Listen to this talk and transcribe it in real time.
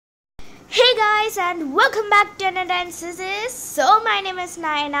Hey guys, and welcome back to another Ancestors. So my name is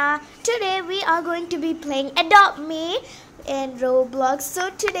Naina. Today we are going to be playing Adopt Me in Roblox. So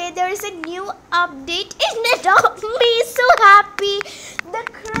today there is a new update in Adopt Me. So happy, the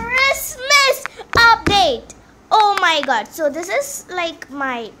Christmas update. Oh my god. So this is like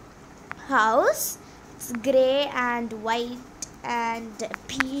my house. It's grey and white and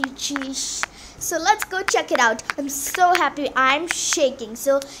peachish. So let's go check it out. I'm so happy. I'm shaking.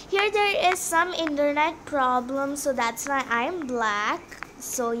 So here there is some internet problem, so that's why I'm black.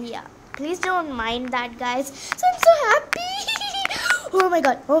 So yeah, please don't mind that, guys. So I'm so happy. Oh my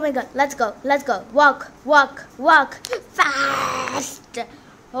god, oh my god. Let's go, let's go. Walk, walk, walk fast.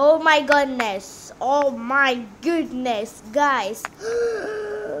 Oh my goodness, oh my goodness, guys.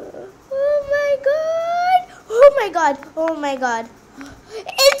 Oh my god, oh my god, oh my god.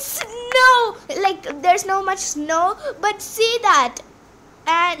 It's snow! Like, there's no much snow, but see that.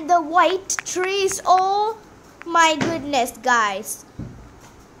 And the white trees. Oh my goodness, guys.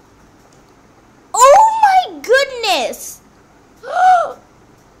 Oh my goodness.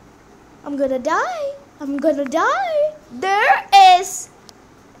 I'm gonna die. I'm gonna die. There is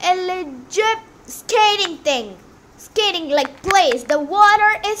a legit skating thing. Skating like place. The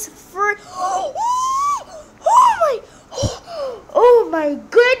water is free. Oh my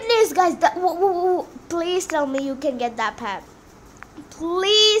goodness, guys. Please tell me you can get that pet.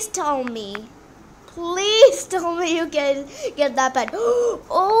 Please tell me. Please tell me you can get that pet.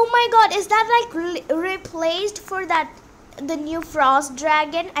 Oh my god, is that like replaced for the new Frost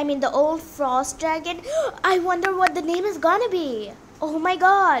Dragon? I mean the old Frost Dragon. I wonder what the name is gonna be. Oh my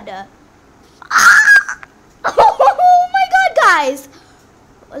god. Oh my god, guys.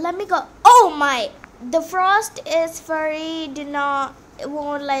 Let me go. Oh my. The frost is furry. It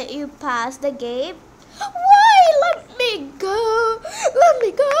won't let you pass the gate. Why? Let me go. Let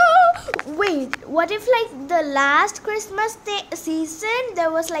me go. Wait, what if like the last Christmas season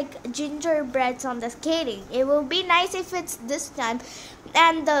there was like gingerbreads on the skating? It will be nice if it's this time.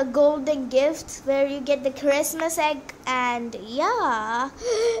 And the golden gifts where you get the Christmas egg, and yeah,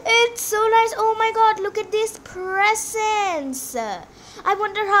 it's so nice. Oh my god, look at these presents. I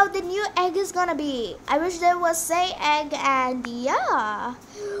wonder how the new egg is gonna be. I wish there was say egg, and yeah.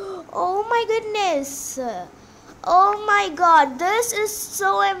 Oh my goodness. Oh my god, this is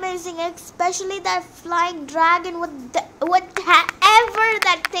so amazing, especially that flying dragon, whatever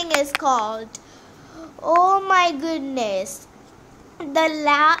that thing is called. Oh my goodness. The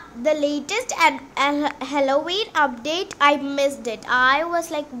latest Halloween update, I missed it. I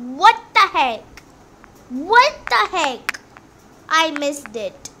was like, what the heck? What the heck? I missed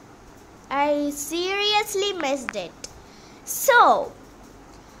it. I seriously missed it. So,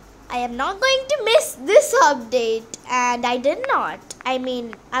 I am not going to miss this update, and I did not. I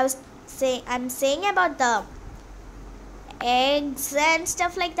mean, I'm saying about the eggs and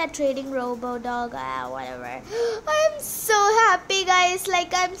stuff like that, trading Robodog, whatever. I'm so happy, guys.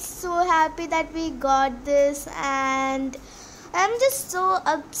 Like, I'm so happy that we got this, and I'm just so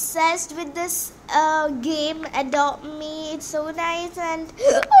obsessed with this game Adopt Me. It's so nice, and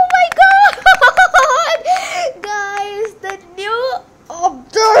oh my god, guys, the new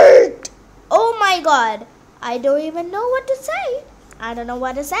update. Oh my god, I don't even know what to say. I don't know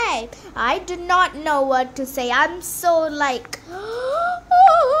what to say. I do not know what to say. I'm so like,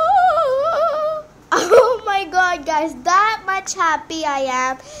 oh my god, guys, that much happy I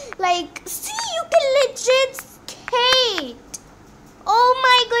am. Like, see, you can legit skate. Oh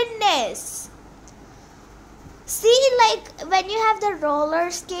my goodness. See, like, when you have the roller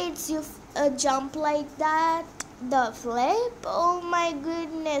skates, you jump like that. The flip. Oh my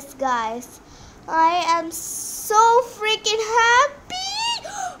goodness, guys. I am so freaking happy.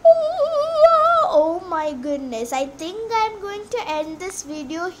 Oh my goodness. I think I'm going to end this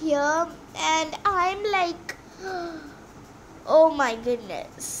video here, and I'm like, oh my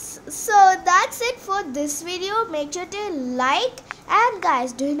goodness. So that's it for this video. Make sure to like, and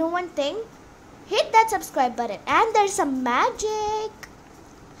guys, do you know one thing? Hit that subscribe button, and there's some magic.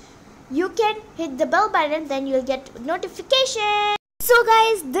 You can hit the bell button, then you'll get notification. So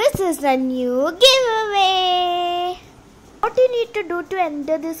guys, this is the new giveaway. What you need to do to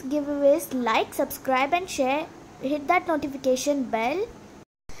enter this giveaway is like, subscribe and share. Hit that notification bell,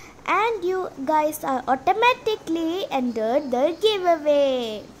 and you guys are automatically entered the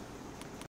giveaway.